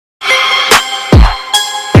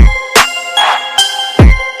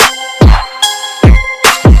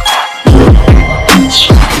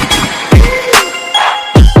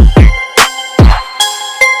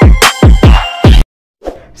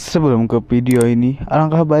ke video ini,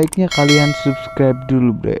 alangkah baiknya kalian subscribe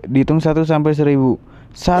dulu, bre. Dihitung 1 sampai 1000.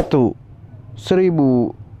 1,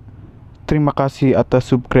 1000. Terima kasih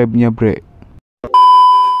atas subscribe-nya, bre.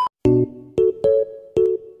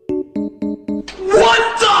 What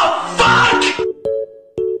the fuck?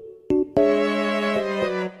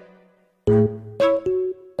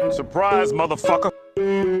 Surprise, motherfucker.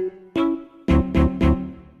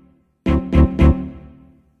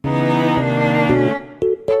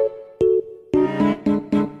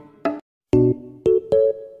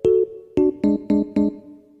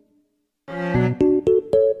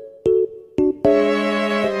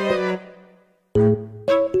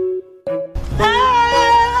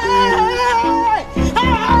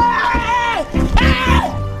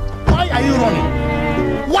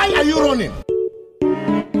 Why are you running?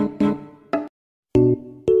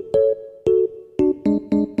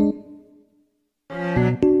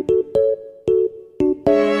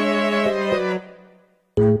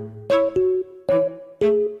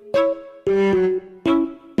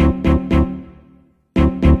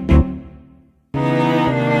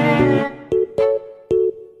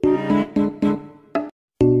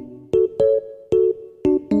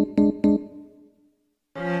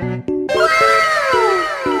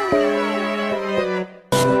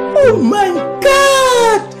 Oh my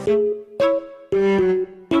God!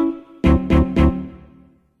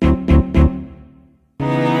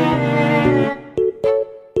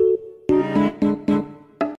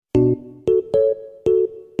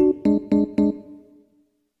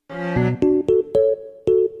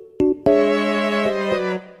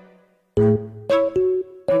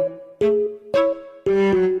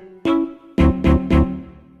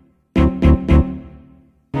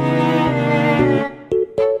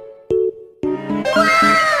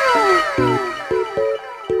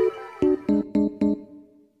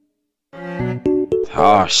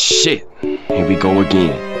 Oh shit, here we go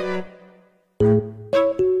again.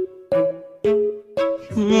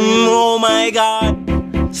 Oh my God,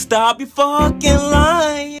 stop your fucking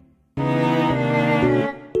lying.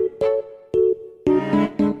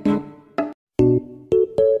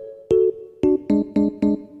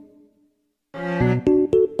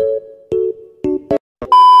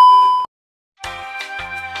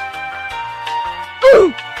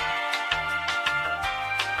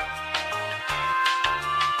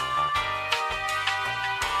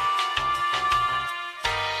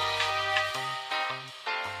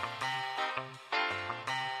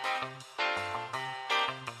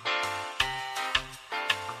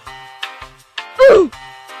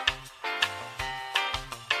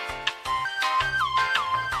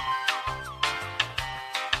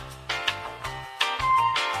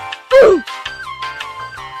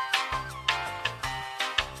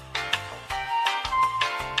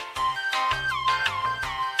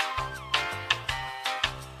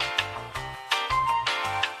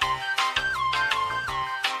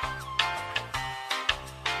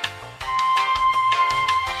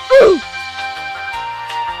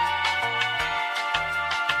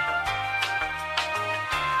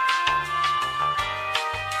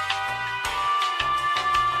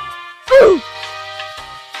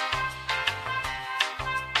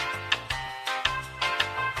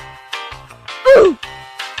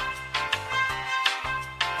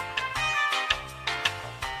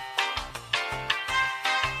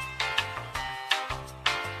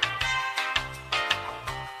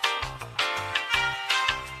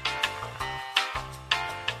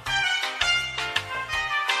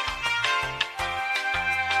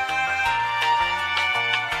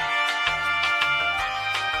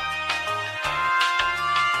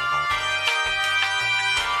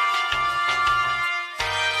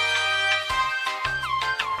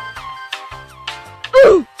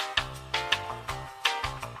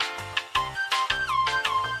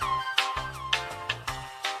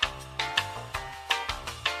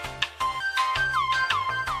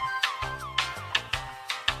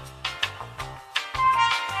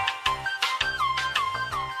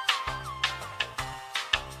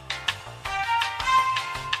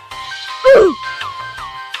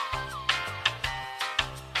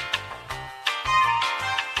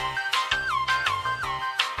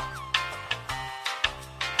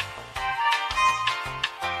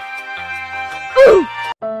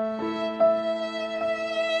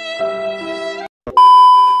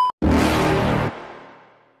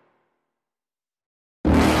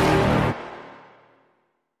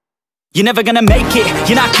 You're never gonna make it,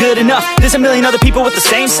 you're not good enough. There's a million other people with the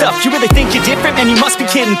same stuff. You really think you're different? Man, you must be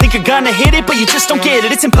kidding. Think you're gonna hit it, but you just don't get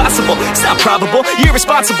it. It's impossible, it's not probable, you're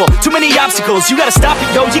irresponsible. Too many obstacles, you gotta stop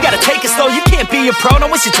it, yo. You gotta take it slow, you can't be a pro.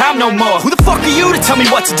 Don't waste your time no more. Who the fuck are you to tell me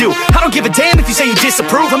what to do? I don't give a damn if you say you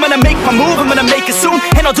disapprove. I'm gonna make my move, I'm gonna make it soon.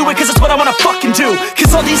 And I'll do it cause it's what I wanna fucking do.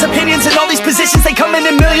 Cause all these opinions and all these positions, they come in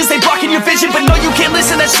millions, they blocking your vision. But no, you can't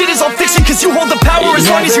listen, that shit is all fiction. Cause you hold the power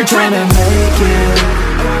as long as you're dreaming.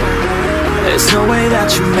 There's no way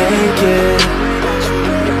that you make it.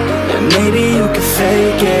 And maybe you can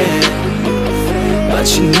fake it, but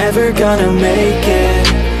you're never gonna make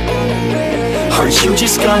it. Are you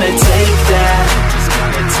just gonna take that?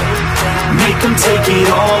 Make them take it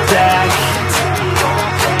all back.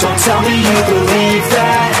 Don't tell me you believe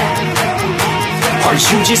that. Are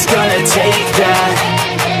you just gonna take that?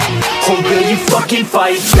 Or will you fucking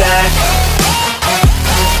fight back?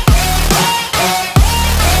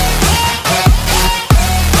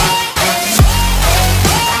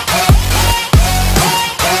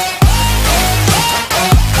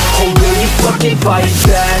 Fight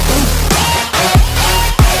back.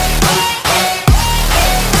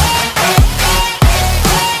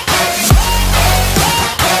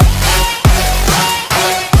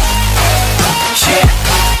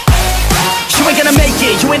 You ain't gonna make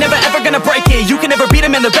it, you ain't never ever gonna break it. You can never beat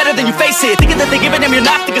them and they're better than you face it. Thinking that they give a damn, you're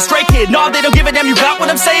not thinking straight, kid. No, they don't give a damn, you got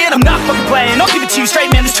what I'm saying? I'm not fucking playing, I'll give it to you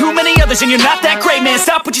straight, man. There's too many others and you're not that great, man.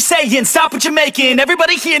 Stop what you're saying, stop what you're making.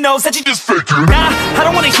 Everybody here knows that you just faking. Nah, I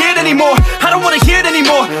don't wanna hear it anymore, I don't wanna hear it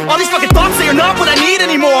anymore. All these fucking thoughts, they are not what I need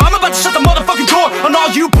anymore. I'm about to shut the motherfucking door on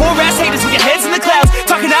all you poor ass haters with your heads in the clouds,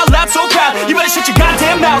 talking out loud so proud. You better shut your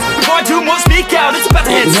goddamn mouth before I do more speak out. It's about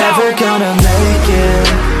to head south. Never gonna make it.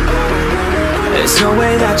 There's no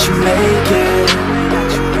way that you make it.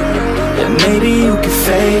 And maybe you can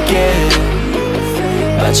fake it,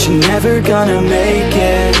 but you're never gonna make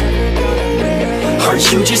it. Are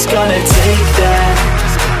you just gonna take that?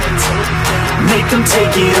 Make them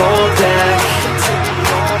take it all back.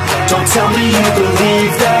 Don't tell me you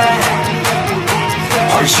believe that.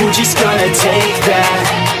 Are you just gonna take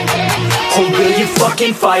that? Or will you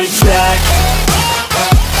fucking fight back?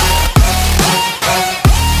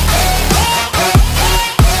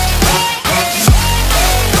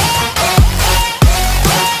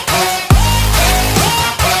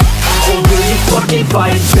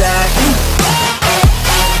 Fight back.